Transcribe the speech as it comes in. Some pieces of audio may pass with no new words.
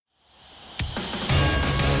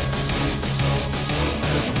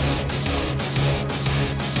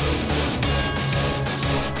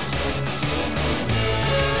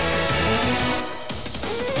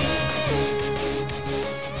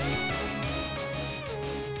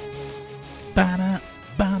Bana,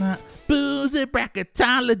 bana, boozy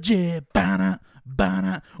bracketology. Bana,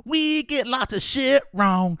 bana, we get lots of shit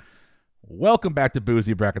wrong. Welcome back to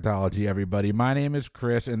Boozy Bracketology, everybody. My name is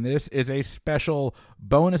Chris, and this is a special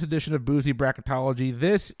bonus edition of Boozy Bracketology.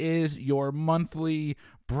 This is your monthly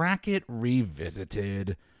Bracket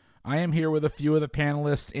Revisited. I am here with a few of the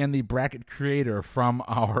panelists and the bracket creator from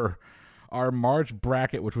our March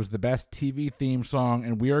bracket, which was the best TV theme song,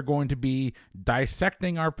 and we are going to be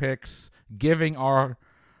dissecting our picks, giving our,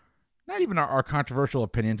 not even our controversial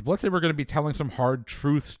opinions, but let's say we're going to be telling some hard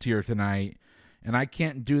truths to you tonight, and I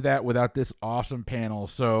can't do that without this awesome panel.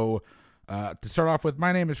 So to start off with,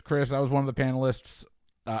 my name is Chris. I was one of the panelists,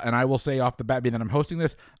 and I will say off the bat, being that I'm hosting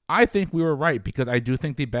this, I think we were right because I do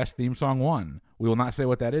think the best theme song won. We will not say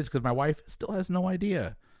what that is because my wife still has no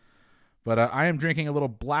idea. But I am drinking a little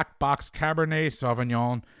Black Box Cabernet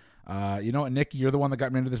Sauvignon. You know what, Nikki, you're the one that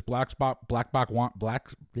got me into this Black Box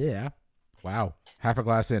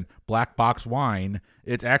wine.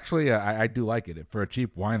 It's actually, I do like it. For a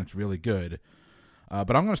cheap wine, it's really good.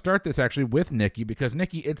 But I'm going to start this actually with Nikki because,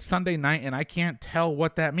 Nikki, it's Sunday night and I can't tell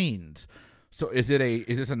what that means. So is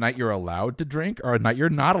this a night you're allowed to drink or a night you're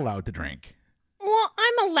not allowed to drink? Well,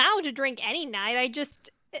 I'm allowed to drink any night. I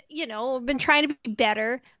just, I've been trying to be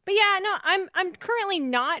better. But yeah, no, I'm currently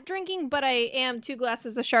not drinking, but I am 2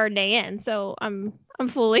 glasses of Chardonnay in, so I'm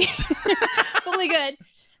fully fully good.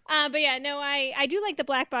 But yeah, no, I do like the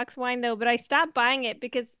Black Box wine though, but I stopped buying it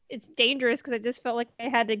because it's dangerous because I just felt like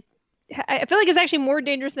I feel like it's actually more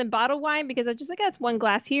dangerous than bottled wine because I'm just like, it's 1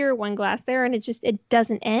 glass here, 1 glass there, and it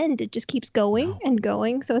doesn't end. It just keeps going and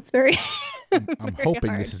going. So it's very I'm very hoping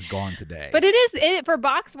hard. This is gone today. But for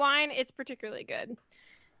box wine, it's particularly good.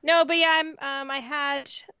 No, but yeah, I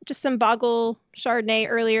had just some Boggle Chardonnay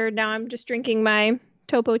earlier. Now I'm just drinking my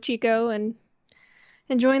Topo Chico and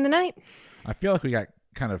enjoying the night. I feel like we got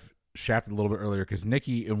kind of shafted a little bit earlier because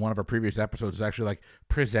Nikki in one of our previous episodes was actually like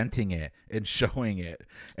presenting it and showing it,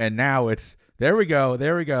 and now it's there we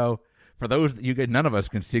go. For those that none of us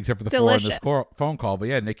can see except for the 4 on this phone call, but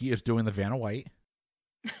yeah, Nikki is doing the Vanna White.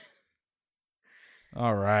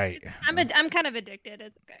 All right, I'm kind of addicted.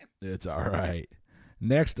 It's okay. It's all right.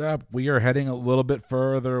 Next up, we are heading a little bit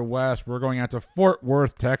further west. We're going out to Fort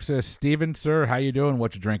Worth, Texas. Steven, sir, how you doing?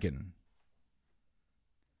 What you drinking?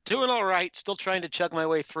 Doing all right. Still trying to chug my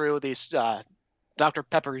way through these Dr.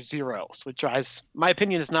 Pepper Zeros, which my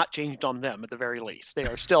opinion has not changed on them at the very least. They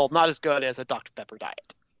are still not as good as a Dr. Pepper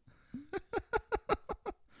diet.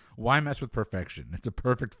 Why mess with perfection? It's a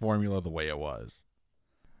perfect formula the way it was.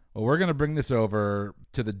 Well, we're going to bring this over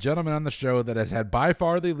to the gentleman on the show that has had by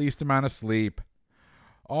far the least amount of sleep,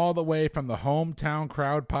 all the way from the Hometown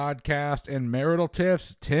Crowd podcast and Marital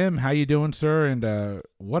Tiffs. Tim, how you doing, sir? And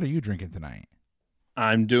what are you drinking tonight?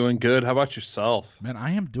 I'm doing good. How about yourself? Man,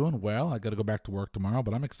 I am doing well. I got to go back to work tomorrow,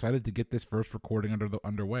 but I'm excited to get this first recording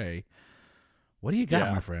underway. What do you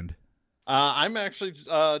got, my friend? I'm actually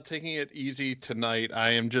taking it easy tonight.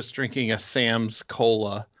 I am just drinking a Sam's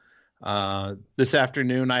Cola. This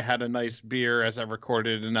afternoon, I had a nice beer as I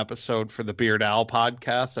recorded an episode for the Beard Owl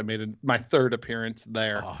podcast. I made my 3rd appearance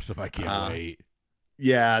there. Awesome. I can't wait.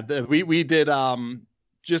 Yeah, we did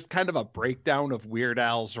just kind of a breakdown of Weird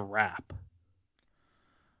Al's rap.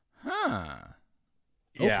 Huh.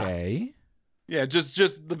 Yeah. Okay. Yeah,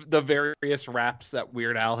 just the various raps that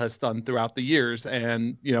Weird Al has done throughout the years,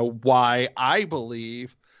 and why I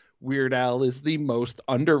believe Weird Al is the most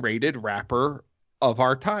underrated rapper of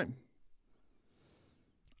our time.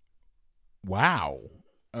 Wow.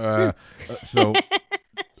 So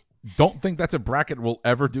don't think that's a bracket we'll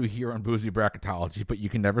ever do here on Boozy Bracketology, but you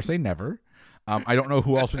can never say never. I don't know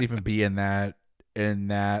who else would even be on that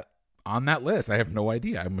list. I have no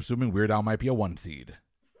idea. I'm assuming Weird Al might be a 1 seed.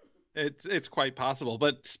 It's quite possible,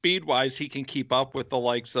 but speed wise, he can keep up with the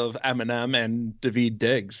likes of Eminem and Daveed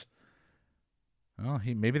Diggs. Well,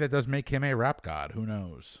 maybe that does make him a rap god. Who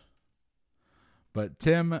knows? But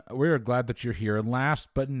Tim, we're glad that you're here. And last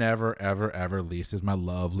but never, ever, ever least is my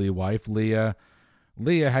lovely wife, Leah.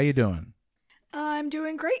 Leah, how you doing? I'm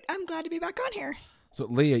doing great. I'm glad to be back on here. So,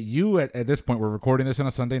 Leah, you at this point, we're recording this on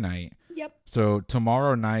a Sunday night. Yep. So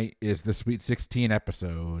tomorrow night is the Sweet 16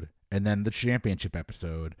 episode and then the championship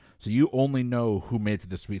episode. So you only know who made it to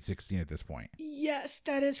the Sweet 16 at this point. Yes,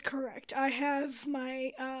 that is correct. I have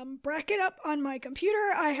my bracket up on my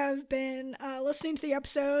computer. I have been listening to the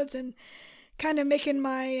episodes and kind of making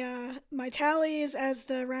my my tallies as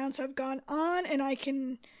the rounds have gone on, and I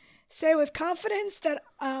can say with confidence that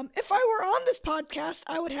if I were on this podcast,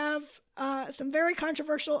 I would have some very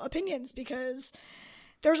controversial opinions because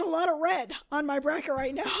there's a lot of red on my bracket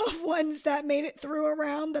right now of ones that made it through a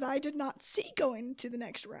round that I did not see going to the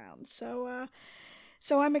next round. So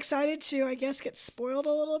I'm excited to, I guess, get spoiled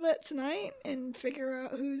a little bit tonight and figure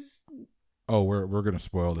out who's. Oh, we're gonna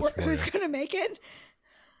spoil this for who's you. gonna make it.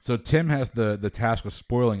 So Tim has the task of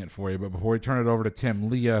spoiling it for you, but before we turn it over to Tim,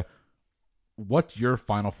 Leah, what's your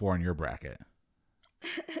final four in your bracket?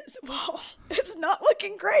 Well, it's not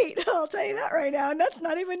looking great. I'll tell you that right now. And that's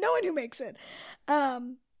not even knowing who makes it.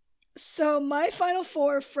 So my final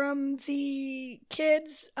four from the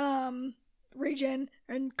kids region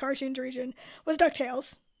and cartoons region was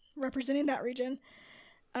DuckTales, representing that region.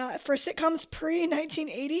 For sitcoms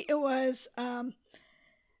pre-1980, it was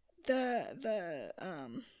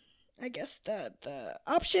I guess the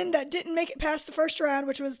option that didn't make it past the first round,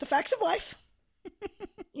 which was The Facts of Life.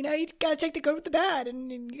 You know, you gotta take the good with the bad, and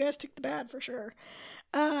you guys took the bad for sure.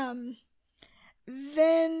 Then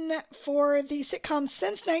for the sitcom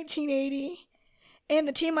since 1980, and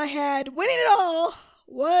the team I had winning it all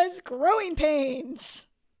was Growing Pains,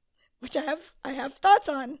 which I have thoughts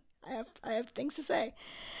on. I have things to say.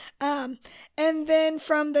 And then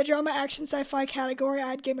from the drama, action, sci-fi category, I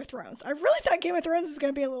had Game of Thrones. I really thought Game of Thrones was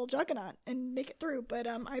going to be a little juggernaut and make it through, but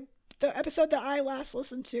the episode that I last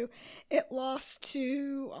listened to, it lost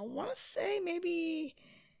to, I want to say maybe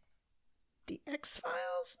the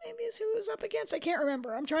X-Files, maybe is who it was up against. I can't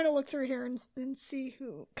remember. I'm trying to look through here and see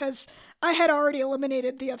who, because I had already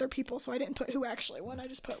eliminated the other people, so I didn't put who actually won. I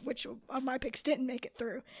just put which of my picks didn't make it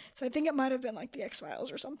through. So I think it might have been like the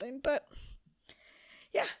X-Files or something, but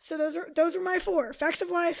yeah, so those are my four. Facts of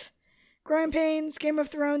Life, Growing Pains, Game of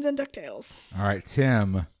Thrones, and DuckTales. All right,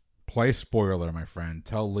 Tim, play spoiler, my friend.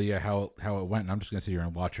 Tell Leah how it went, and I'm just going to sit here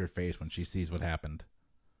and watch her face when she sees what happened.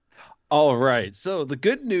 All right. So the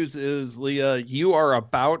good news is, Leah, you are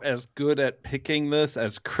about as good at picking this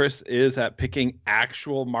as Chris is at picking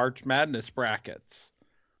actual March Madness brackets.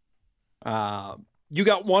 You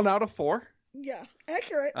got 1 out of 4. Yeah,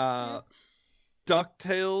 accurate.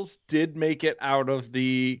 DuckTales did make it out of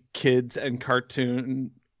the kids and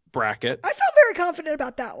cartoon bracket. I felt very confident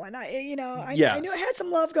about that one. I knew it had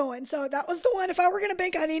some love going, so that was the one. If I were going to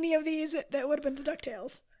bank on any of these, that would have been the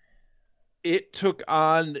DuckTales. It took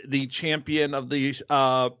on the champion of the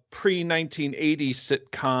pre-1980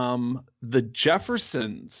 sitcom, The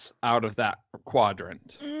Jeffersons, out of that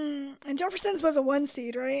quadrant. And Jeffersons was a 1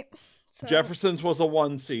 seed, right? So. Jeffersons was a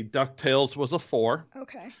 1 seed. DuckTales was a 4.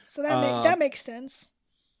 Okay, so that makes sense.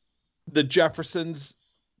 The Jeffersons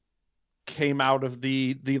came out of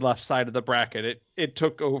the left side of the bracket. It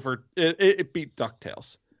took over. It beat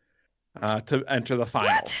DuckTales to enter the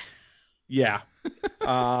finals. What? Yeah.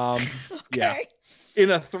 Okay. Yeah.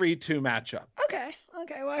 In a 3-2 matchup. Okay.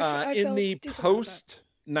 Well, I in the post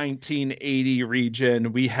 1980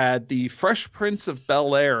 region, we had the Fresh Prince of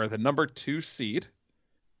Bel-Air, the number 2 seed.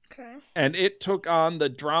 Okay. And it took on the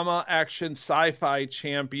drama, action, sci-fi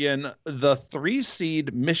champion, the 3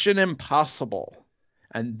 seed Mission Impossible.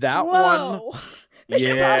 And that one...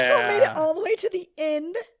 Mission Impossible made it all the way to the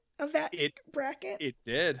end of that bracket? It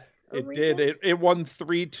did. It did. It won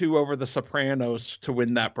 3-2 over The Sopranos to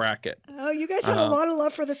win that bracket. Oh, you guys had a lot of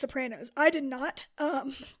love for The Sopranos. I did not.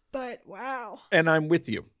 But wow. And I'm with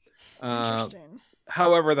you. Interesting.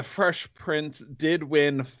 However, the Fresh Prince did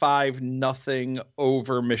win 5-0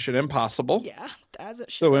 over Mission Impossible. Yeah, as it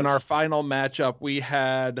should. So in our final matchup, we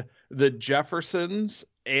had the Jeffersons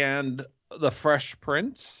and the Fresh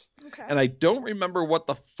Prince. Okay. And I don't remember what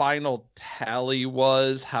the final tally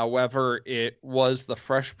was. However, it was the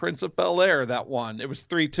Fresh Prince of Bel-Air that won. It was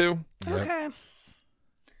 3-2. Okay.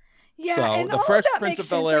 Yeah, so and the Fresh Prince of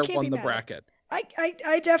Bel-Air won the bracket.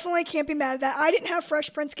 I definitely can't be mad at that. I didn't have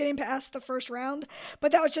Fresh Prince getting past the first round,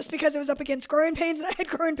 but that was just because it was up against Growing Pains, and I had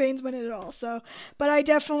Growing Pains winning it all. So, but I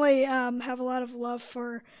definitely have a lot of love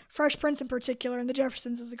for Fresh Prince in particular, and the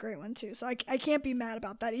Jeffersons is a great one too. So I can't be mad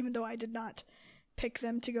about that, even though I did not pick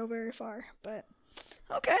them to go very far. But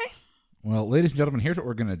okay. Well, ladies and gentlemen, here's what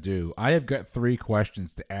we're going to do. I have got 3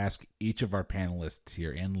 questions to ask each of our panelists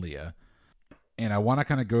here and Leah. And I want to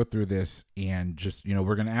kind of go through this and just,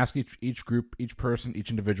 we're going to ask each group, each person, each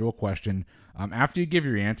individual question. After you give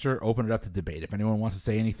your answer, open it up to debate. If anyone wants to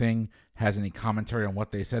say anything, has any commentary on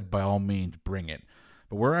what they said, by all means, bring it.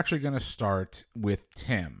 But we're actually going to start with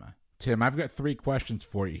Tim. Tim, I've got 3 questions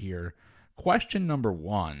for you here. Question number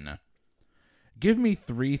 1. Give me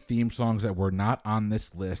 3 theme songs that were not on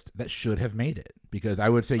this list that should have made it. Because I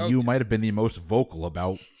would say you might have been the most vocal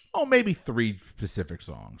about, maybe 3 specific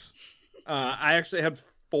songs. I actually had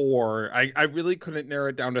 4. I really couldn't narrow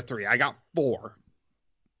it down to 3. I got 4.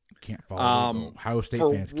 Can't follow Ohio State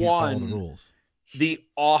fans can't follow the rules. The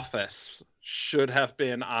Office should have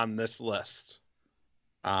been on this list.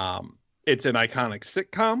 It's an iconic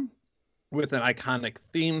sitcom with an iconic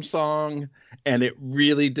theme song, and it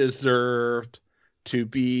really deserved to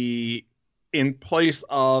be in place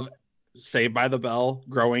of Saved by the Bell,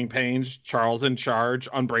 Growing Pains, Charles in Charge,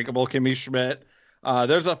 Unbreakable Kimmy Schmidt.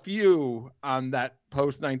 There's a few on that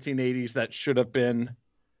post-1980s that should have been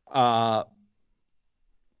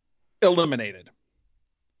eliminated,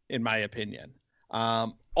 in my opinion.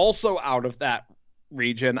 Also out of that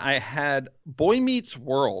region, I had Boy Meets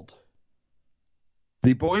World.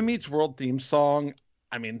 The Boy Meets World theme song,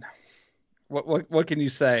 I mean, what can you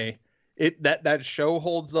say? That show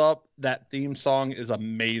holds up. That theme song is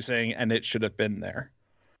amazing, and it should have been there.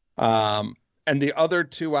 And the other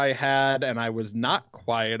two I had, and I was not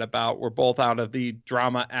quiet about, were both out of the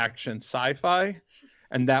drama action sci-fi,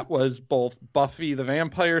 and that was both Buffy the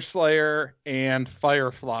Vampire Slayer and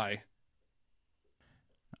Firefly.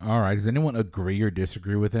 All right. Does anyone agree or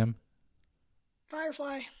disagree with him?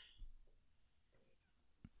 Firefly.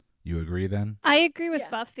 You agree then? I agree with Yeah.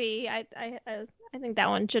 Buffy. I think that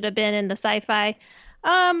one should have been in the sci-fi.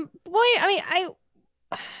 Boy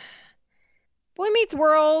Meets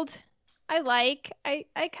World.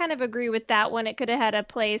 I kind of agree with that one. It could have had a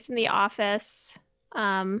place in The Office.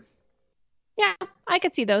 Yeah, I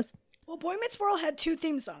could see those. Well, Boy Meets World had two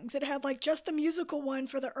theme songs. It had like just the musical one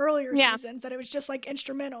for the earlier Yeah. seasons that it was just like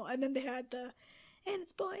instrumental, and then they had the "And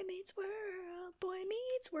It's Boy Meets World, Boy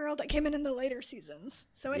Meets World" that came in the later seasons.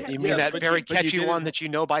 So it had You mean Yeah, that but very you catchy didn't- one that you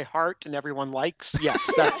know by heart and everyone likes? Yes,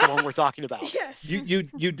 that's the one we're talking about. yes. You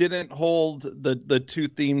didn't hold the two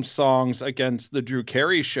theme songs against the Drew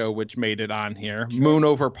Carey Show, which made it on here. Sure. Moon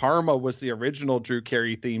Over Parma was the original Drew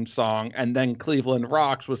Carey theme song, and then Cleveland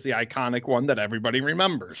Rocks was the iconic one that everybody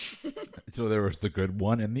remembers. So there was the good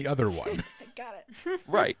one and the other one. I got it.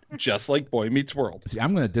 Right, just like Boy Meets World. See,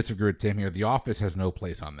 I'm going to disagree with Tim here. The Office has no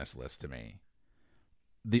place on this list to me.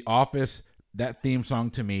 The Office, that theme song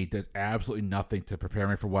to me does absolutely nothing to prepare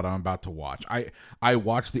me for what I'm about to watch. I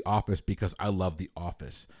watch The Office because I love The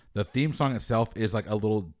Office. The theme song itself is like a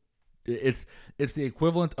little... It's the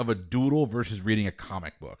equivalent of a doodle versus reading a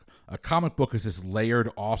comic book. A comic book is this layered,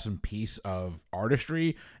 awesome piece of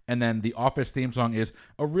artistry, and then the Office theme song is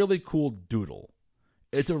a really cool doodle.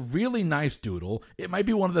 It's a really nice doodle. It might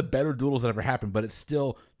be one of the better doodles that ever happened, but it's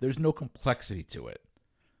still, there's no complexity to it.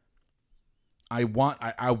 I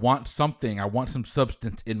want something. I want some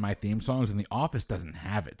substance in my theme songs, and The Office doesn't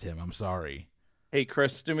have it, Tim. I'm sorry. Hey,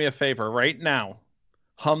 Chris, do me a favor right now.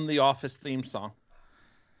 Hum the Office theme song.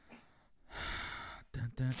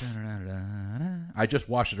 I just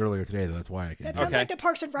watched it earlier today, though. That's why I can. That do sounds it. Okay. like the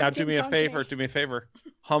Parks and Rec Now theme do me a song to favor. Do me a favor.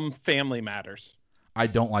 Hum Family Matters. I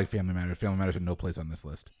don't like Family Matters. Family Matters had no place on this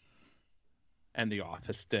list. And The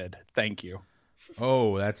Office did. Thank you.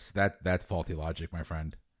 Oh, that's faulty logic, my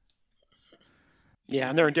friend. Yeah,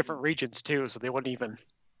 and they're in different regions too, so they wouldn't even.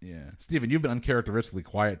 Yeah, Steven, you've been uncharacteristically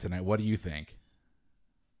quiet tonight. What do you think?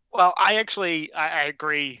 Well, I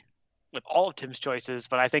agree with all of Tim's choices,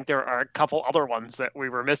 but I think there are a couple other ones that we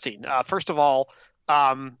were missing. First of all,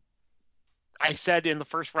 I said in the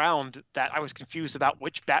first round that I was confused about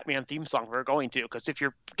which Batman theme song we were going to, because if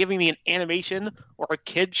you're giving me an animation or a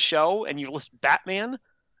kid's show and you list Batman,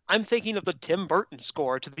 I'm thinking of the Tim Burton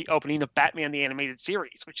score to the opening of Batman the Animated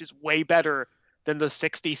Series, which is way better than the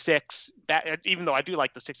 66, even though I do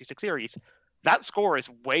like the 66 series. That score is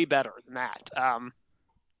way better than that.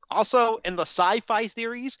 Also, in the sci-fi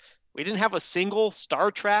series, we didn't have a single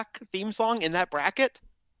Star Trek theme song in that bracket.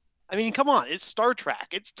 I mean, come on, it's Star Trek.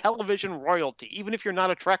 It's television royalty. Even if you're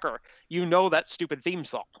not a Trekker, you know that stupid theme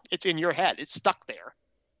song. It's in your head. It's stuck there.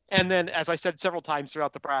 And then, as I said several times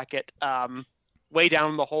throughout the bracket, Way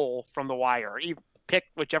Down the Hole from The Wire. You pick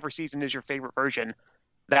whichever season is your favorite version.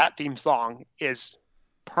 That theme song is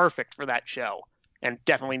perfect for that show and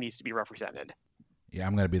definitely needs to be represented. Yeah,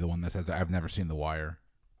 I'm going to be the one that says that I've never seen The Wire.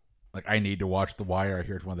 Like, I need to watch The Wire. I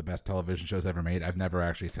hear it's one of the best television shows ever made. I've never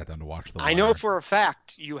actually sat down to watch The Wire. I know for a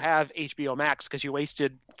fact you have HBO Max because you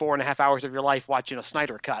wasted 4.5 hours of your life watching a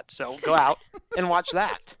Snyder Cut. So go out and watch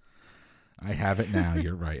that. I have it now.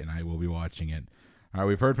 You're right, and I will be watching it. All right,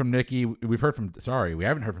 we've heard from Nikki. We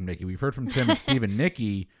haven't heard from Nikki. We've heard from Tim and Steven.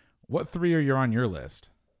 Nikki, what three are you on your list?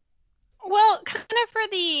 Well, kind of for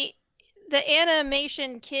the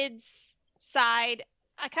animation kids side,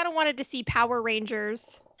 I kind of wanted to see Power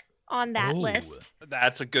Rangers on that Ooh. list.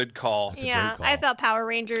 That's a good call. That's a Yeah, great call. I thought Power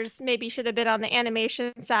Rangers maybe should have been on the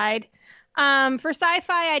animation side. For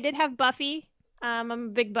sci-fi, I did have Buffy. I'm a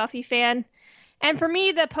big Buffy fan. And for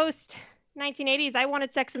me, the post-1980s, I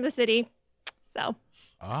wanted Sex and the City. So,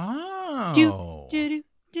 Oh. do, do,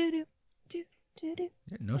 do, do, do, Yeah,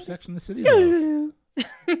 no Sex in the City love.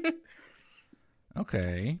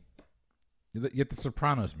 Okay. Yet The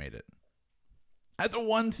Sopranos made it. As a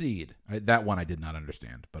 1 seed. That one I did not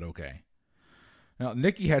understand, but okay. Now,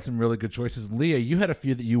 Nikki had some really good choices. Leah, you had a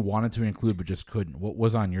few that you wanted to include but just couldn't. What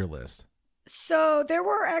was on your list? So there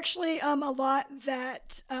were actually a lot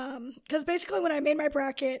that, because basically when I made my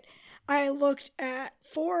bracket, I looked at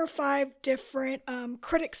 4 or 5 different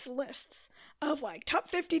critics lists of like top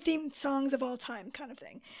 50 themed songs of all time kind of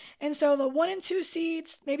thing. And so the 1 and 2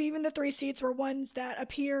 seeds, maybe even the 3 seeds, were ones that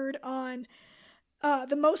appeared on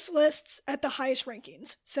the most lists at the highest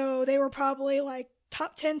rankings. So they were probably like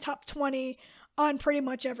top 10, top 20 on pretty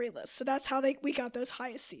much every list. So that's how we got those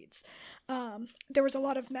highest seeds. There was a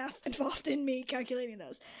lot of math involved in me calculating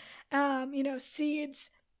those. Seeds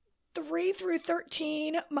 3 through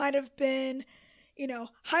 13 might have been,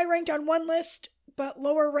 high ranked on one list, but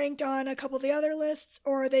lower ranked on a couple of the other lists,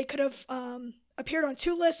 or they could have appeared on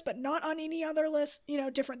 2 lists, but not on any other list,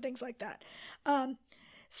 different things like that.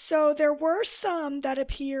 So there were some that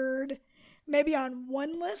appeared maybe on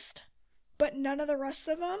 1 list, but none of the rest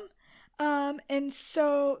of them. And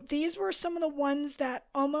so these were some of the ones that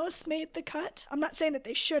almost made the cut. I'm not saying that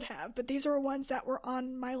they should have, but these are ones that were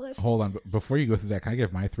on my list. Hold on. Before you go through that, can I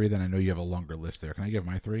give my 3? Then I know you have a longer list there. Can I give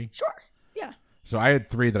my 3? Sure. Yeah. So I had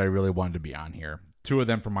 3 that I really wanted to be on here. 2 of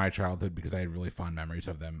them from my childhood because I had really fond memories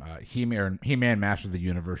of them. He-Man Master of the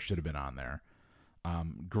Universe should have been on there.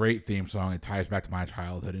 Great theme song. It ties back to my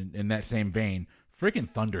childhood. In that same vein, freaking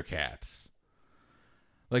Thundercats.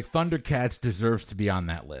 Like, Thundercats deserves to be on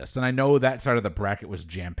that list. And I know that side of the bracket was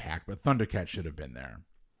jam-packed, but Thundercats should have been there.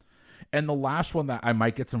 And the last one that I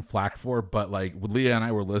might get some flack for, but, like, Leah and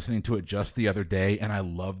I were listening to it just the other day, and I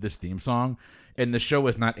love this theme song. And the show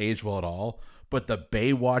has not aged well at all, but the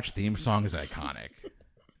Baywatch theme song is iconic.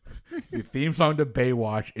 The theme song to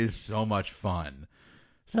Baywatch is so much fun.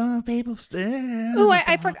 Some people stare. Ooh,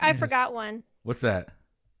 I forgot one. What's that?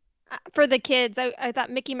 For the kids, I thought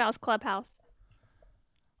Mickey Mouse Clubhouse.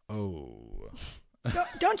 Oh.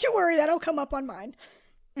 Don't you worry, that'll come up on mine.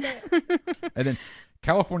 And then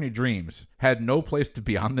California Dreams had no place to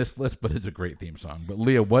be on this list, but is a great theme song. But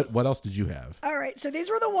Leah, what else did you have? All right, so these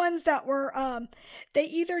were the ones that were, they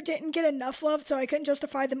either didn't get enough love, so I couldn't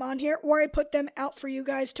justify them on here, or I put them out for you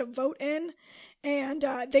guys to vote in, and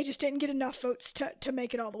they just didn't get enough votes to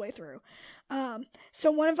make it all the way through.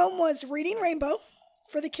 So one of them was Reading Rainbow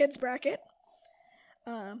for the kids bracket.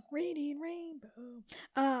 Reading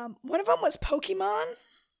Rainbow. One of them was Pokemon.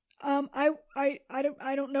 I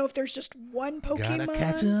don't know if there's just one Pokemon. Gotta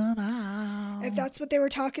catch 'em all. If that's what they were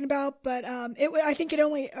talking about, but I think it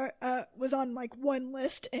only was on like 1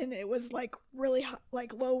 list, and it was like really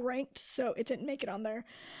like low ranked, so it didn't make it on there.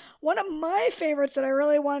 One of my favorites that I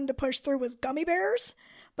really wanted to push through was Gummy Bears,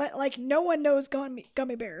 but like no one knows Gummy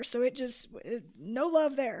Bears, so no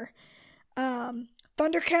love there.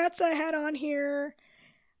 Thundercats I had on here.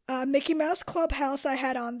 Mickey Mouse Clubhouse I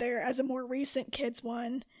had on there as a more recent kids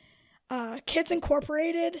one. Kids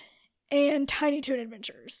Incorporated and Tiny Toon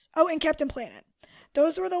Adventures. Oh, and Captain Planet.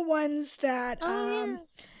 Those were the ones that,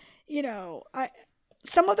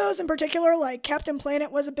 some of those in particular, like Captain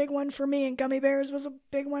Planet was a big one for me, and Gummy Bears was a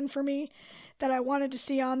big one for me that I wanted to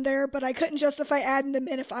see on there, but I couldn't justify adding them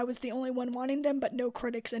in if I was the only one wanting them, but no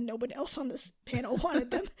critics and nobody else on this panel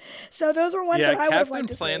wanted them. So those were ones that I would have liked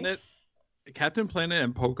to see. Captain Planet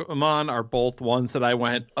and Pokemon are both ones that I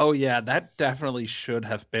went, oh yeah, that definitely should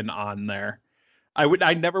have been on there.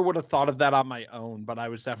 I never would have thought of that on my own, but I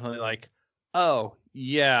was definitely like, oh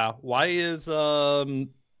yeah, why do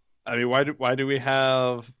we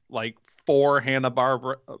have like 4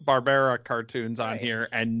 Hanna-Barbera cartoons on here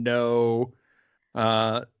and no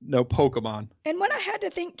Pokemon? And what I had to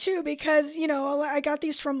think too, because I got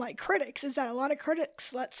these from like critics, is that a lot of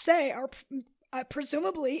critics, let's say, are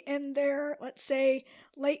presumably in their, let's say,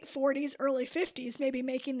 late 40s, early 50s, maybe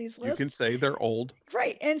making these lists. You can say they're old.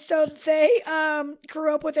 Right. And so they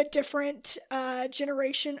grew up with a different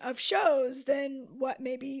generation of shows than what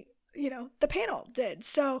maybe, the panel did.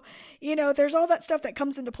 So, there's all that stuff that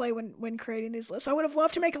comes into play when creating these lists. I would have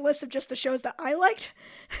loved to make a list of just the shows that I liked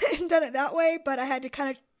and done it that way, but I had to kind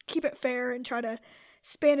of keep it fair and try to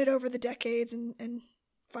span it over the decades and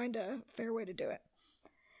find a fair way to do it.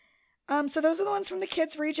 So those are the ones from the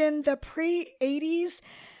kids region. The pre-80s,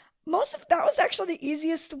 that was actually the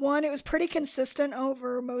easiest one. It was pretty consistent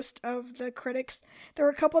over most of the critics. There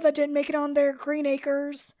were a couple that didn't make it on there. Green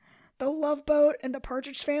Acres, The Love Boat, and The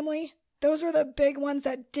Partridge Family. Those were the big ones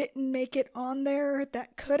that didn't make it on there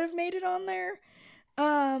that could have made it on there.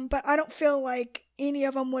 But I don't feel like any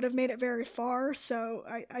of them would have made it very far. So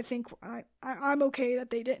I think I'm okay that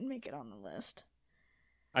they didn't make it on the list.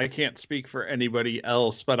 I can't speak for anybody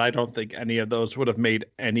else, but I don't think any of those would have made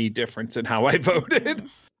any difference in how I voted.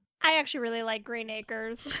 I actually really like Green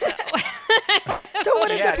Acres. So, So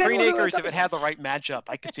would it Yeah, depend Green who it was Acres, up if it had the against? right matchup,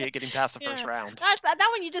 I could see it getting past the first round. that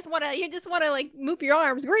one you just wanna like move your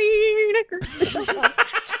arms. Green Acres. It's so fun.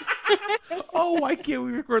 Oh, why can't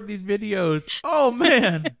we record these videos? Oh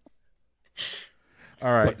man.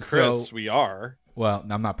 All right, But Chris, so we are. well,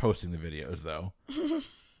 I'm not posting the videos though.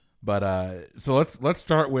 But so let's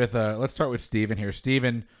start with Steven here.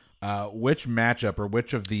 Steven, which matchup or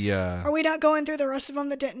which of the Are we not going through the rest of them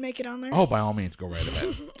that didn't make it on there? Oh, by all means, go right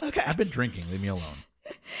ahead. Okay. I've been drinking. Leave me alone.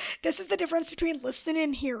 This is the difference between listening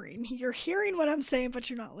and hearing. You're hearing what I'm saying, but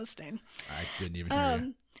you're not listening. I didn't even hear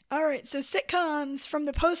you. All right, so sitcoms from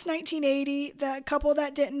the post 1980, the couple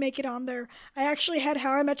that didn't make it on there. I actually had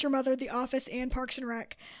How I Met Your Mother, The Office, and Parks and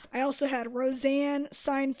Rec. I also had Roseanne,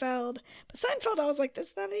 Seinfeld. But Seinfeld, I was like,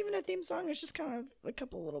 that's not even a theme song. It's just kind of a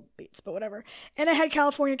couple little beats, but whatever. And I had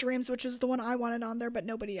California Dreams, which was the one I wanted on there, but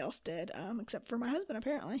nobody else did, except for my husband,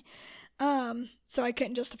 apparently. So I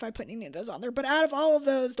couldn't justify putting any of those on there. But out of all of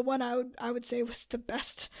those, the one I would say was the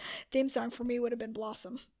best theme song for me would have been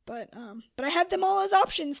Blossom. But I had them all as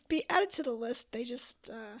options to be added to the list. They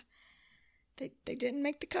just they didn't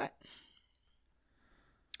make the cut.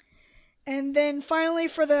 And then finally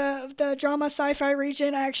for the drama sci-fi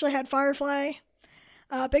region, I actually had Firefly.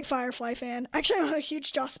 Big Firefly fan. Actually, I'm a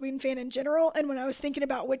huge Joss Whedon fan in general, and when I was thinking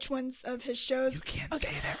about which ones of his shows... You can't say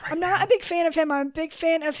that right I'm not now. a big fan of him. I'm a big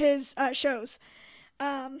fan of his shows.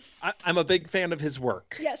 I'm a big fan of his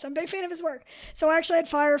work. Yes, I'm a big fan of his work. So I actually had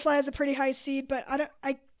Firefly as a pretty high seed, but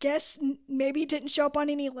I guess maybe it didn't show up on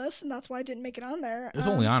any list, and that's why I didn't make it on there. It was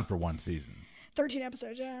only on for one season. 13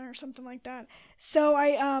 episodes, yeah, or something like that. So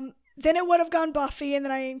then it would have gone Buffy, and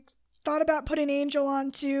then I thought about putting Angel on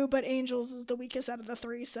too, but Angels is the weakest out of the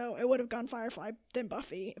three, so it would have gone Firefly, then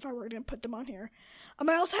Buffy, if I were going to put them on here.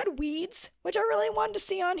 I also had Weeds, which I really wanted to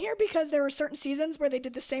see on here because there were certain seasons where they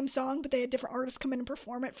did the same song, but they had different artists come in and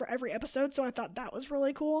perform it for every episode, so I thought that was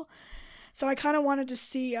really cool. So I kind of wanted to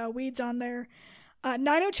see Weeds on there.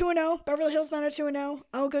 90210, Beverly Hills 90210,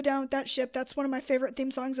 I'll go down with that ship. That's one of my favorite theme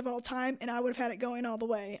songs of all time, and I would have had it going all the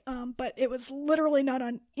way. But it was literally not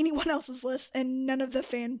on anyone else's list, and none of the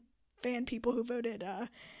fan people who voted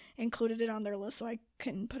included it on their list, so I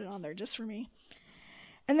couldn't put it on there just for me.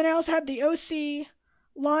 And then I also had the OC,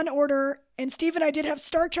 Law and Order, and Steven, I did have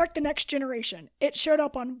Star Trek The Next Generation. It showed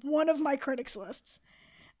up on one of my critics lists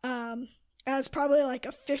as probably like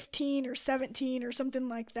a 15 or 17 or something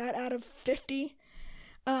like that out of 50.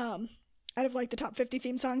 Out of like the top 50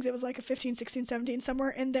 theme songs, it was like a 15, 16, 17, somewhere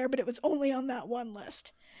in there, but it was only on that one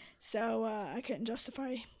list. So I couldn't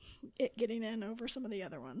justify it getting in over some of the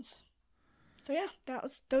other ones. So yeah, that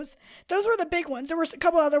was those were the big ones. There were a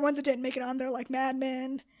couple other ones that didn't make it on there, like Mad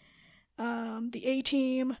Men, the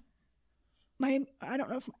A-Team. I don't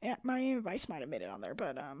know if Miami Vice might have made it on there,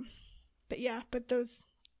 but yeah, but those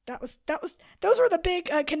were the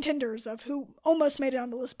big contenders of who almost made it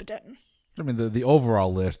on the list but didn't. I mean, the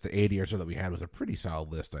overall list, the 80 or so that we had, was a pretty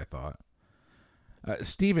solid list, I thought.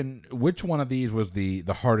 Steven, which one of these was the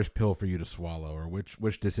hardest pill for you to swallow, or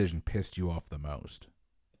which decision pissed you off the most?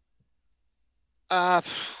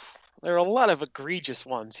 There are a lot of egregious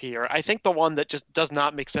ones here. I think the one that just does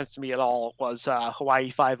not make sense to me at all was Hawaii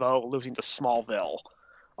Five-0 losing to Smallville.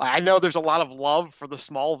 I know there's a lot of love for the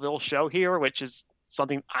Smallville show here, which is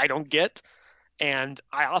something I don't get. And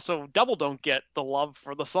I also double don't get the love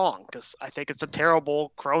for the song, because I think it's a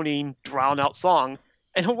terrible, croning, drowned-out song.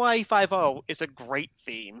 And Hawaii Five-0 is a great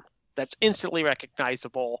theme that's instantly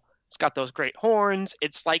recognizable. It's got those great horns.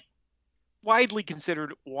 It's like widely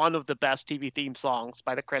considered one of the best TV theme songs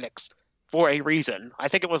by the critics for a reason. I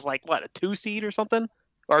think it was like, what, a 2 seed or something?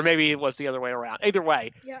 Or maybe it was the other way around. Either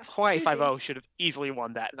way, Yeah, Hawaii 2 Five-0 should have easily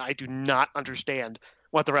won that, and I do not understand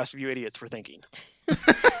what the rest of you idiots were thinking.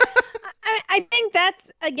 I think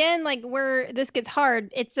that's again like where this gets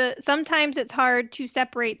hard. Sometimes it's hard to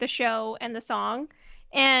separate the show and the song,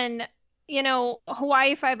 and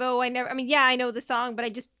Hawaii Five-0. I know the song, but I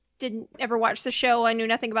just didn't ever watch the show. I knew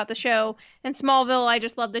nothing about the show. And Smallville, I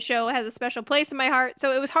just love the show. It has a special place in my heart.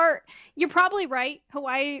 So it was hard. You're probably right.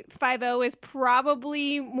 Hawaii Five-0 is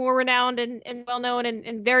probably more renowned and well-known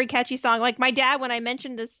and very catchy song. Like my dad, when I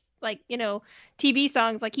mentioned this, TV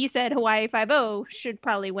songs, like he said Hawaii Five-0 should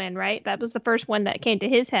probably win, right? That was the first one that came to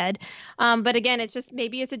his head. But again, it's just,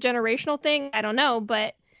 maybe it's a generational thing. I don't know.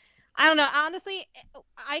 But I don't know. Honestly,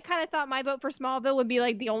 I kind of thought my vote for Smallville would be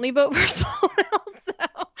like the only vote for Smallville. So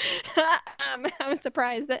I'm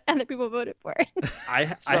surprised that other people voted for it. I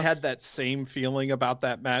had that same feeling about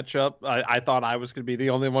that matchup. I thought I was going to be the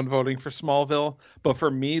only one voting for Smallville, but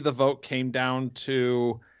for me, the vote came down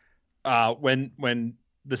to when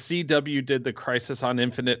the CW did the Crisis on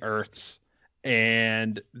Infinite Earths,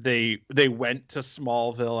 and they went to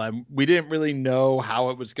Smallville, and we didn't really know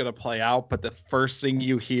how it was going to play out, but the first thing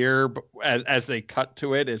you hear as they cut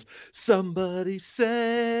to it is "Somebody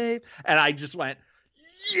Save," and I just went,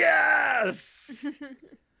 yes.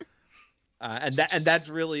 And that's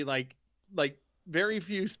really like very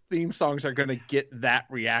few theme songs are going to get that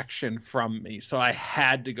reaction from me, so I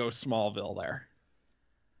had to go Smallville there.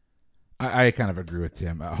 I kind of agree with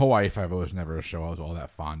Tim. Hawaii Five-0 was never a show I was all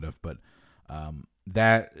that fond of, but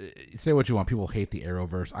that, say what you want, people hate the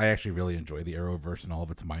Arrowverse. I actually really enjoy the Arrowverse and all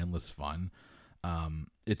of its mindless fun.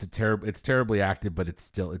 It's terribly acted, but it's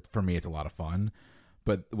still, for me, it's a lot of fun.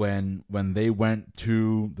 But when they went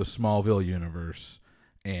to the Smallville universe,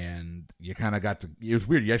 and you kind of got to, it was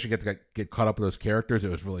weird. You actually get caught up with those characters.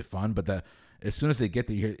 It was really fun. But as soon as they get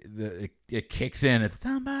there, it kicks in. It's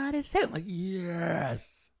somebody said, like,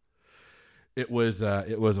 yes. It was a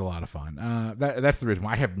lot of fun. That's the reason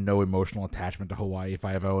why I have no emotional attachment to Hawaii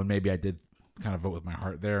Five-0, and maybe I did kind of vote with my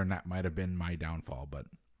heart there, and that might have been my downfall. But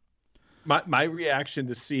my reaction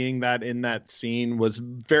to seeing that in that scene was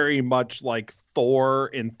very much like Thor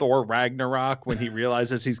in Thor Ragnarok when he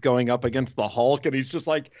realizes he's going up against the Hulk, and he's just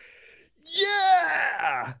like,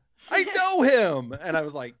 "Yeah, I know him," and I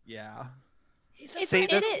was like, "Yeah." It's just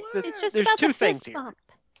about two the things fist here. bump.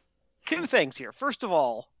 Two things here. First of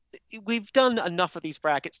all, we've done enough of these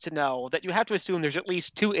brackets to know that you have to assume there's at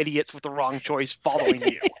least two idiots with the wrong choice following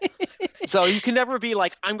you. So you can never be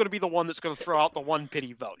like, I'm going to be the one that's going to throw out the one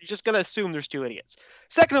pity vote. You're just going to assume there's two idiots.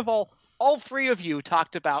 Second of all three of you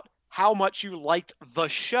talked about how much you liked the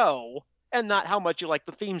show and not how much you liked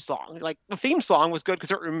the theme song. Like, the theme song was good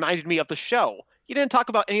because it reminded me of the show. You didn't talk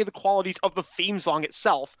about any of the qualities of the theme song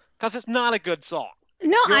itself because it's not a good song.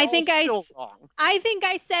 No, You're I all think still wrong. I think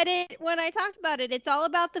I said it when I talked about it. It's all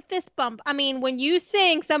about the fist bump. I mean, when you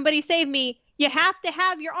sing "Somebody Save Me," you have to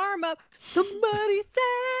have your arm up. Somebody say.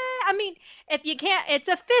 I mean, if you can't, it's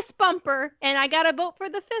a fist bumper, and I gotta vote for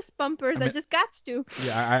the fist bumpers. I just got to.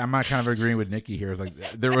 Yeah, I'm not kind of agreeing with Nikki here. It's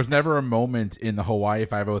like, there was never a moment in the Hawaii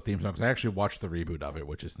Five-0 theme song, because I actually watched the reboot of it,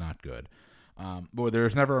 which is not good. But there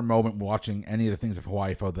was never a moment watching any of the things of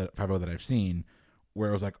Hawaii Five-0 that I've seen where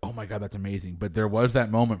I was like, oh my God, that's amazing. But there was that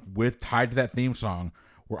moment tied to that theme song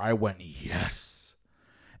where I went, yes.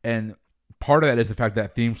 And part of that is the fact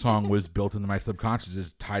that theme song was built into my subconscious,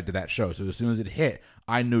 is tied to that show. So as soon as it hit,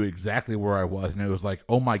 I knew exactly where I was. And it was like,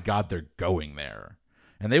 oh my God, they're going there.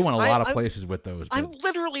 And they went a lot of places with those. But I'm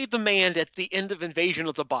literally the man at the end of Invasion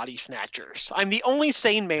of the Body Snatchers. I'm the only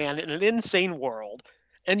sane man in an insane world.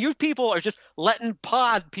 And you people are just letting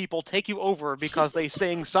pod people take you over because they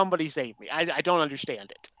sing "Somebody Save Me." I don't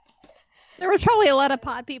understand it. There was probably a lot of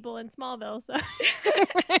pod people in Smallville, so.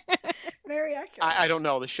 Very accurate. I don't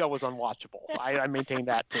know. The show was unwatchable. I maintain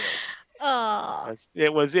that too. Oh.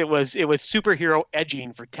 It was superhero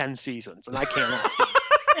edging for 10 seasons, and I can't stand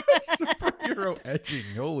it. Superhero edging.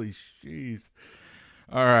 Holy jeez.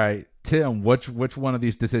 All right, Tim, which one of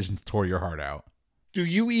these decisions tore your heart out? Do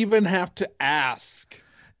you even have to ask?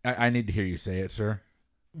 I need to hear you say it, sir.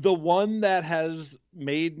 The one that has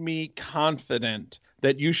made me confident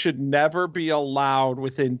that you should never be allowed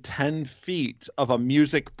within 10 feet of a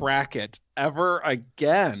music bracket ever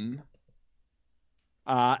again.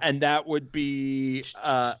 And that would be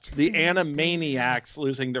the Animaniacs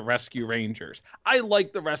losing to Rescue Rangers. I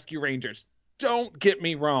like the Rescue Rangers. Don't get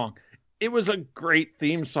me wrong. It was a great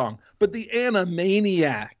theme song, but the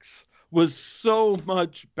Animaniacs was so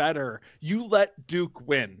much better. You let Duke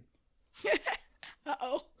win.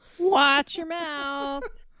 Uh-oh. Watch your mouth.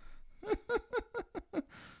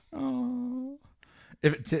 Oh.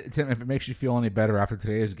 Tim, if it makes you feel any better after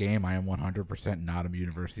today's game, I am 100% not a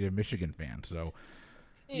University of Michigan fan. So,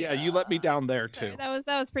 yeah, you let me down there too. Sorry,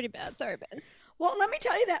 that was pretty bad. Sorry, Ben. Well, let me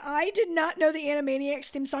tell you that I did not know the Animaniacs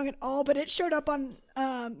theme song at all, but it showed up on,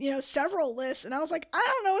 several lists, and I was like, I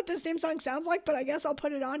don't know what this theme song sounds like, but I guess I'll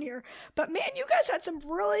put it on here. But man, you guys had some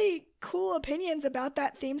really cool opinions about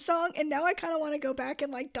that theme song, and now I kind of want to go back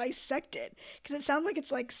and like dissect it, because it sounds like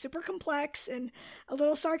it's like super complex and a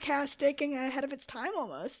little sarcastic and ahead of its time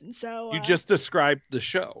almost. And so you just described the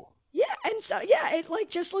show. Yeah, and so it like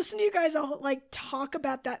just listen to you guys all like talk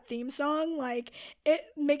about that theme song, like it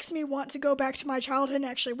makes me want to go back to my childhood and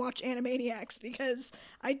actually watch Animaniacs because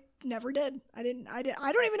I never did. I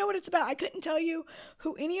don't even know what it's about. I couldn't tell you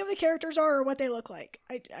who any of the characters are or what they look like.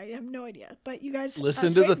 I have no idea. But you guys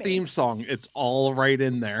listen to the theme song. It's all right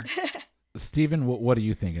in there. Steven, what do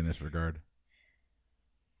you think in this regard?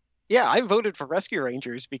 Yeah, I voted for Rescue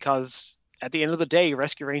Rangers because at the end of the day,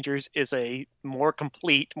 Rescue Rangers is a more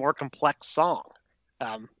complete, more complex song.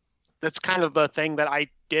 That's kind of the thing that I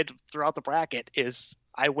did throughout the bracket is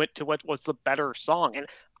I went to what was the better song. And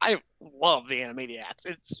I love the Animaniacs.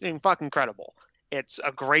 It's fucking incredible. It's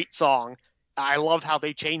a great song. I love how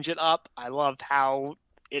they change it up. I love how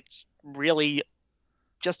it's really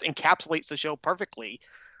just encapsulates the show perfectly.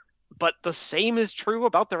 But the same is true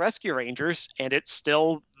about the Rescue Rangers, and it's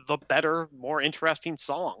still the better, more interesting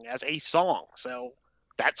song as a song. So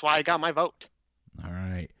that's why I got my vote. All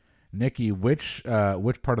right. Nikki, which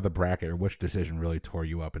part of the bracket or which decision really tore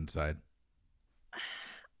you up inside?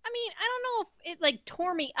 I mean, I don't know if it like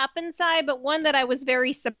tore me up inside, but one that I was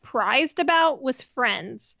very surprised about was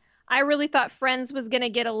Friends. I really thought Friends was going to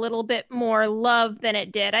get a little bit more love than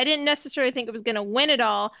it did. I didn't necessarily think it was going to win it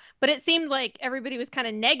all, but it seemed like everybody was kind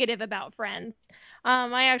of negative about Friends.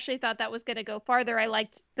 I actually thought that was going to go farther. I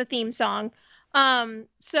liked the theme song.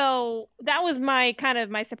 So that was my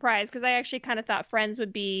surprise because I actually kind of thought Friends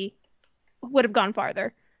would have gone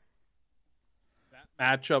farther.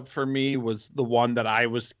 That matchup for me was the one that I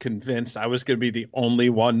was convinced I was going to be the only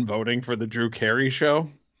one voting for the Drew Carey Show.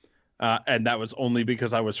 And that was only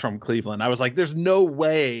because I was from Cleveland. I was like, there's no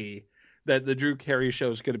way that the Drew Carey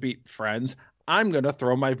Show is going to beat Friends. I'm going to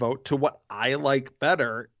throw my vote to what I like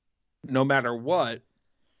better, no matter what.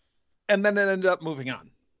 And then it ended up moving on.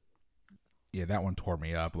 Yeah, that one tore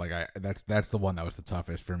me up. Like that's the one that was the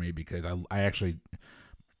toughest for me because I actually,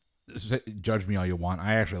 judge me all you want,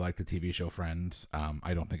 I actually like the TV show Friends.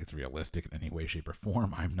 I don't think it's realistic in any way, shape, or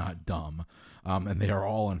form. I'm not dumb. And they are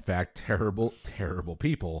all, in fact, terrible, terrible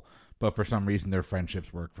people. But for some reason, their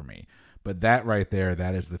friendships work for me. But that right there,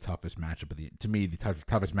 that is the toughest matchup. To me, the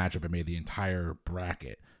toughest matchup in the entire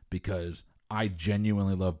bracket because I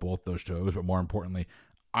genuinely love both those shows. But more importantly,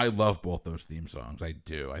 I love both those theme songs. I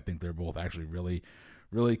do. I think they're both actually really,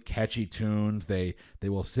 really catchy tunes. They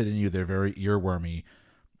will sit in you. They're very earwormy.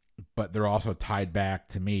 But they're also tied back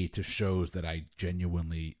to me to shows that I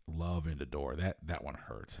genuinely love and adore. That one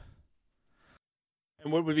hurt.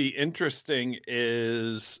 And what would be interesting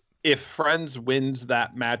is if Friends wins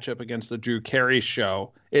that matchup against the Drew Carey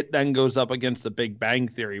Show, it then goes up against the Big Bang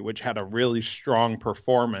Theory, which had a really strong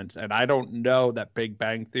performance. And I don't know that Big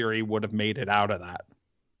Bang Theory would have made it out of that.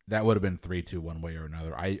 That would have been 3-2 one way or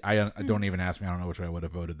another. I don't even ask me. I don't know which way I would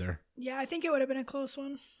have voted there. Yeah, I think it would have been a close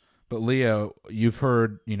one. But Leo, you've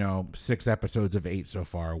heard 6 episodes of 8 so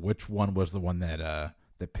far. Which one was the one that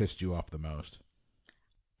pissed you off the most?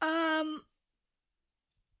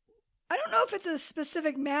 I don't know if it's a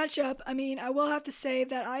specific matchup. I mean, I will have to say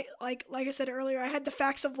that I like I said earlier, I had the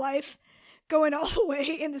Facts of Life going all the way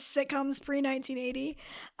in the sitcoms pre-1980.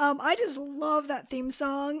 I just love that theme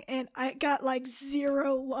song, and I got like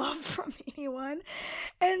zero love from anyone.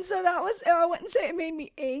 And so that was, I wouldn't say it made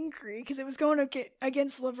me angry because it was going to get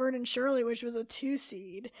against Laverne and Shirley, which was a 2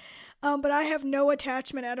 seed. But I have no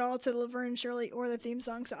attachment at all to Laverne and Shirley or the theme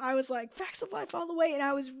song. So I was like, Facts of Life all the way. And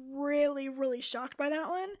I was really, really shocked by that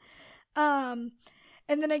one.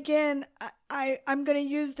 And then again, I'm going to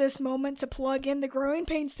use this moment to plug in the Growing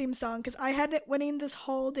Pains theme song because I had it winning this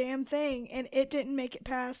whole damn thing and it didn't make it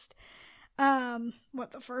past, the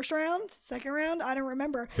first round? Second round? I don't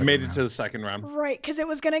remember. It made it to the second round. Right, because it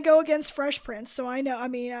was going to go against Fresh Prince. So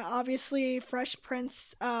obviously Fresh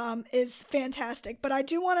Prince is fantastic. But I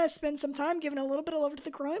do want to spend some time giving a little bit of love to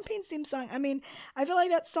the Growing Pains theme song. I mean, I feel like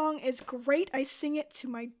that song is great. I sing it to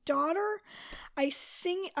my daughter. I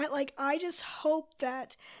just hope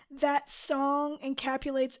that song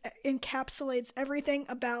encapsulates everything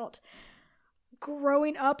about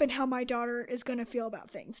growing up and how my daughter is going to feel about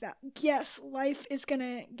things. That, yes, life is going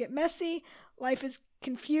to get messy. Life is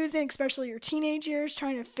confusing, especially your teenage years,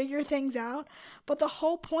 trying to figure things out. But the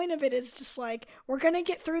whole point of it is just like, we're going to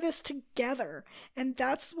get through this together. And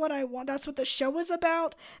that's what I want. That's what the show is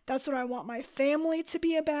about. That's what I want my family to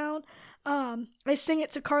be about. I sing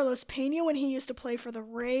it to Carlos Pena when he used to play for the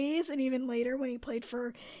Rays, and even later when he played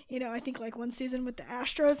for, I think like one season with the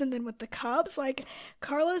Astros and then with the Cubs. Like,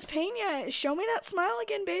 Carlos Pena, show me that smile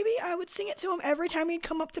again, baby. I would sing it to him every time he'd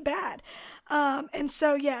come up to bat. And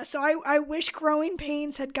so, yeah, so I wish Growing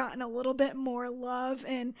Pains had gotten a little bit more love,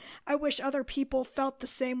 and I wish other people felt the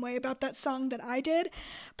same way about that song that I did.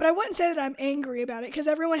 But I wouldn't say that I'm angry about it, because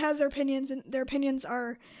everyone has their opinions, and their opinions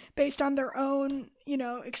are based on their own,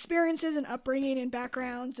 experiences and upbringing and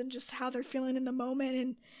backgrounds and just how they're feeling in the moment.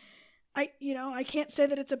 And I can't say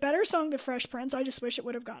that it's a better song than Fresh Prince. I just wish it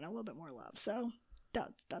would have gotten a little bit more love. So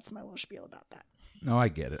that's my little spiel about that. No, I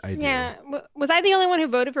get it. I do. Yeah. Was I the only one who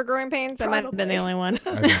voted for Growing Pains? I might have been the only one.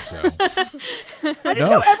 I think so. I just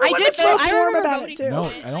know everyone was so warm about it voting too. No,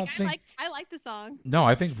 for it. I don't think. I like the song. No,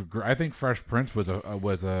 I think Fresh Prince was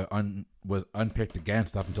unpicked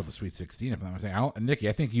against up until the Sweet 16. If I'm not saying, Nikki,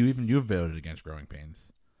 I think you voted against Growing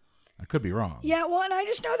Pains. I could be wrong. Yeah, well, and I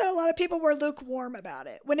just know that a lot of people were lukewarm about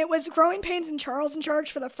it. When it was Growing Pains and Charles in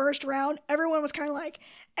Charge for the first round, everyone was kind of like,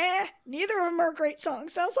 neither of them are great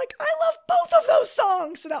songs. And I was like, I love both of those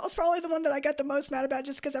songs. So that was probably the one that I got the most mad about,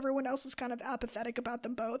 just because everyone else was kind of apathetic about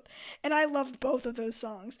them both. And I loved both of those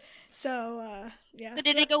songs. So, yeah. So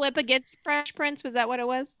did it go up against Fresh Prince? Was that what it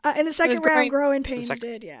was? In the second round, Growing Pains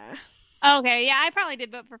did, yeah. Okay, yeah, I probably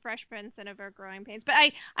did vote for Fresh Prince and over Growing Pains. But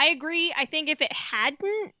I agree. I think if it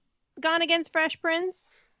hadn't gone against Fresh Prince,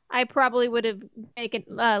 I probably would have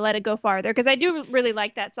let it go farther, because I do really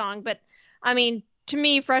like that song. But I mean, to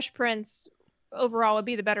me, Fresh Prince overall would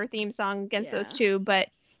be the better theme song against those two. But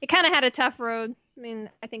it kind of had a tough road. I mean,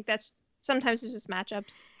 I think that's sometimes it's just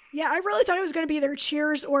matchups. Yeah, I really thought it was going to be either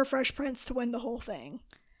Cheers or Fresh Prince to win the whole thing.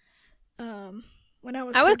 When I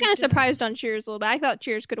was kind of surprised on Cheers a little bit. I thought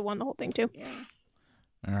Cheers could have won the whole thing too. Yeah.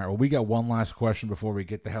 All right. Well, we got one last question before we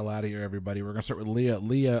get the hell out of here, everybody. We're gonna start with Leah.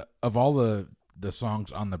 Leah, of all the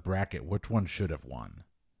songs on the bracket, which one should have won?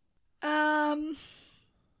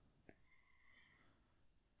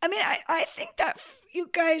 I mean, I think that you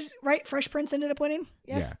guys, right? Fresh Prince ended up winning.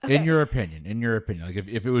 Yes. Yeah. Okay. In your opinion, like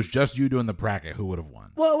if it was just you doing the bracket, who would have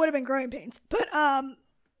won? Well, it would have been Growing Pains, but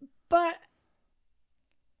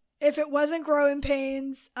if it wasn't Growing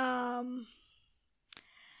Pains,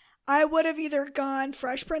 I would have either gone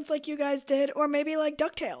Fresh Prince like you guys did, or maybe like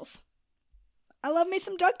DuckTales. I love me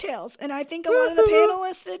some DuckTales, and I think a lot of the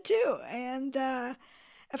panelists did too. And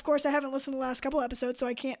of course, I haven't listened to the last couple episodes, so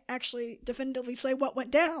I can't actually definitively say what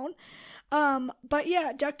went down. But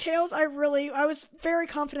yeah, DuckTales, I was very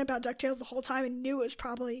confident about DuckTales the whole time, and knew it was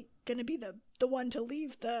probably going to be the one to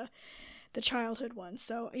leave the childhood one.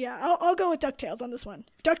 So yeah, I'll go with DuckTales on this one.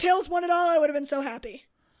 If DuckTales won it all, I would have been so happy.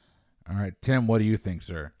 All right, Tim, what do you think,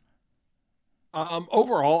 sir?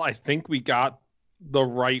 Overall, I think we got the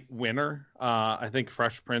right winner. I think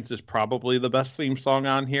Fresh Prince is probably the best theme song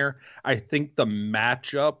on here. I think the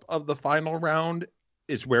matchup of the final round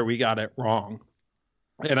is where we got it wrong.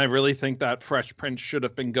 And I really think that Fresh Prince should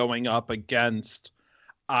have been going up against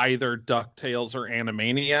either DuckTales or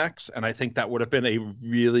Animaniacs. And I think that would have been a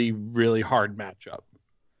really, really hard matchup.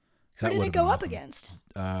 Who did it go up against?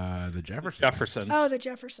 The Jeffersons. Oh, the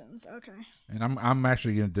Jeffersons. Okay. And I'm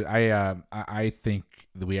actually gonna do. I think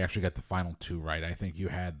that we actually got the final two right. I think you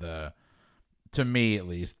had to me at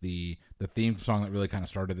least, the theme song that really kind of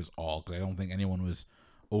started this all, because I don't think anyone was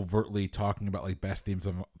overtly talking about like best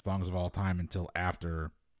songs of all time until after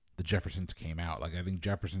the Jeffersons came out. Like I think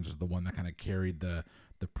Jeffersons is the one that kind of carried the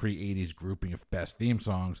pre-'80s grouping of best theme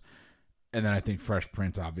songs, and then I think Fresh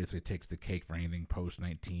Prince obviously takes the cake for anything post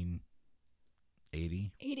 1980.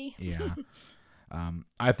 80. Yeah.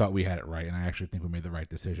 I thought we had it right, and I actually think we made the right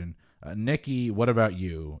decision. Nikki, what about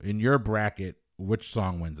you? In your bracket, which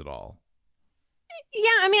song wins it all? Yeah,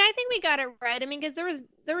 I mean, I think we got it right. I mean, because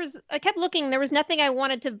there was, I kept looking, there was nothing I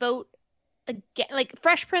wanted to vote against. Like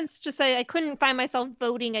Fresh Prince, just I couldn't find myself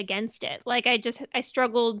voting against it. Like I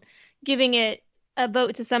struggled giving it a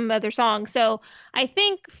vote to some other song. So I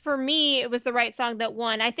think for me, it was the right song that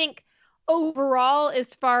won. I think overall,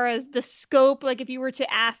 as far as the scope, like if you were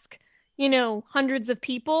to ask, hundreds of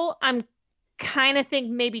people, I'm kind of think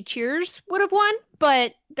maybe Cheers would have won,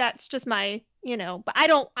 but that's just my, but I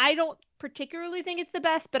don't particularly think it's the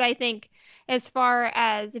best, but I think as far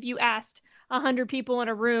as if you asked 100 people in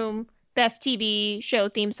a room, best TV show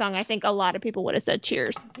theme song, I think a lot of people would have said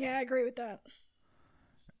Cheers. Yeah, I agree with that.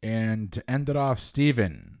 And to end it off,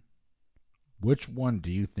 Steven, which one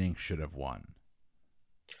do you think should have won?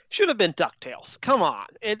 Should have been DuckTales. Come on.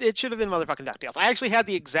 It should have been motherfucking DuckTales. I actually had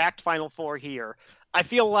the exact final four here. I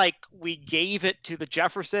feel like we gave it to the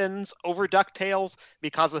Jeffersons over DuckTales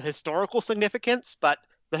because of historical significance, but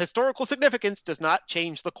the historical significance does not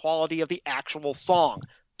change the quality of the actual song.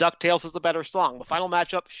 DuckTales is the better song. The final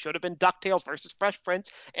matchup should have been DuckTales versus Fresh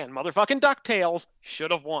Prince, and motherfucking DuckTales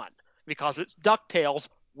should have won because it's DuckTales.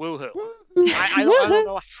 Woohoo. I don't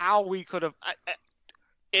know how we could have...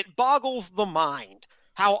 It boggles the mind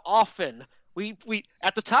how often we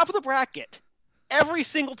at the top of the bracket, every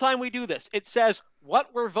single time we do this, it says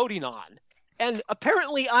what we're voting on. And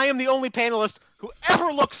apparently I am the only panelist who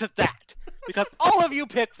ever looks at that. Because all of you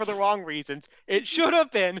picked for the wrong reasons. It should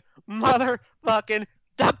have been motherfucking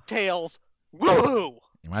DuckTales. Woohoo!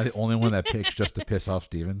 Am I the only one that picks just to piss off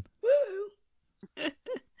Steven? Woo!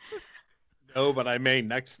 No, but I may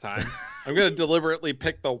next time. I'm going to deliberately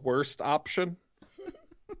pick the worst option.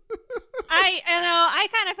 I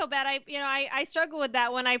kind of feel bad. I struggle with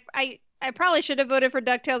that one. I probably should have voted for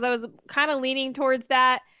DuckTales. I was kind of leaning towards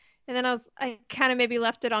that. And then I kind of maybe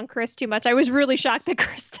left it on Chris too much. I was really shocked that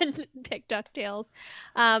Chris didn't pick DuckTales.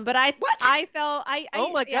 But I felt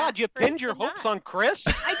oh my God, you Chris pinned your did hopes not. on Chris?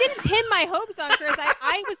 I didn't pin my hopes on Chris.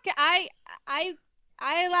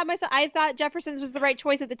 I allowed myself. I thought Jefferson's was the right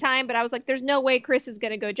choice at the time, but I was like, "There's no way Chris is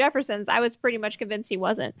going to go Jefferson's." I was pretty much convinced he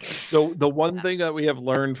wasn't. So the one thing that we have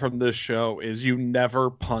learned from this show is you never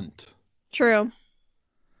punt. True.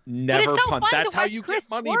 Never but it's so punt. fun That's to how watch you Chris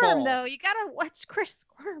get squirm, Moneyball. though. You gotta watch Chris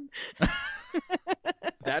squirm.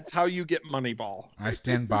 That's how you get Moneyball. I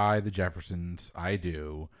stand by the Jeffersons. I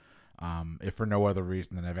do. If for no other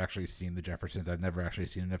reason than I've actually seen the Jeffersons. I've never actually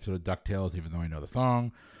seen an episode of DuckTales, even though I know the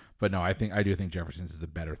song. But no, I do think Jeffersons is the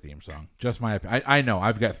better theme song. Just my opinion. I know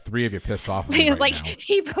I've got 3 of you pissed off. With me He's right like, now.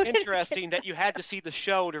 he voted. Interesting that you had to see the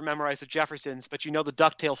show to memorize the Jeffersons, but you know the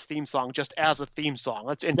DuckTales theme song just as a theme song.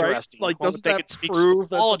 That's interesting. Right? Like, One would doesn't think that it speaks prove to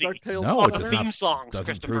that the quality the DuckTales No, of it the does theme not- songs, doesn't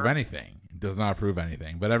Christopher. prove anything. It does not prove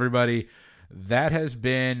anything. But everybody, that has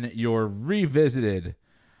been your revisited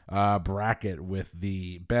bracket with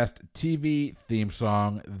the best TV theme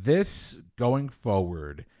song. This going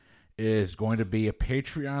forward is going to be a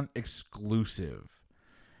Patreon exclusive.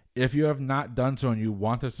 If you have not done so and you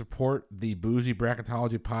want to support the Boozy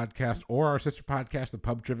Bracketology podcast or our sister podcast, the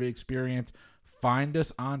Pub Trivia Experience, find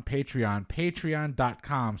us on Patreon,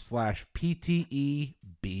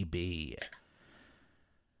 patreon.com/PTEBB.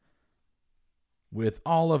 With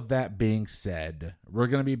all of that being said, we're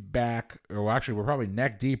going to be back, or actually we're probably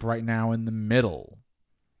neck deep right now in the middle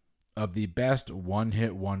of the best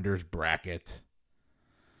one-hit wonders bracket.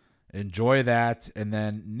 Enjoy that. And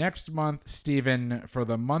then next month, Stephen, for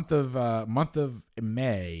the month of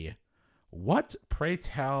May, what, pray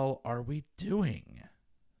tell, are we doing?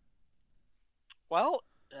 Well,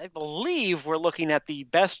 I believe we're looking at the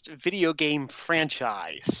best video game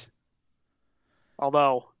franchise.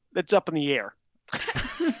 Although, it's up in the air.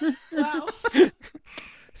 Wow.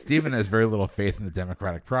 Stephen has very little faith in the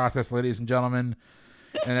democratic process, ladies and gentlemen.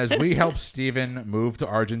 And as we help Stephen move to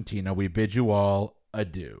Argentina, we bid you all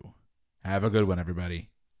adieu. Have a good one, everybody.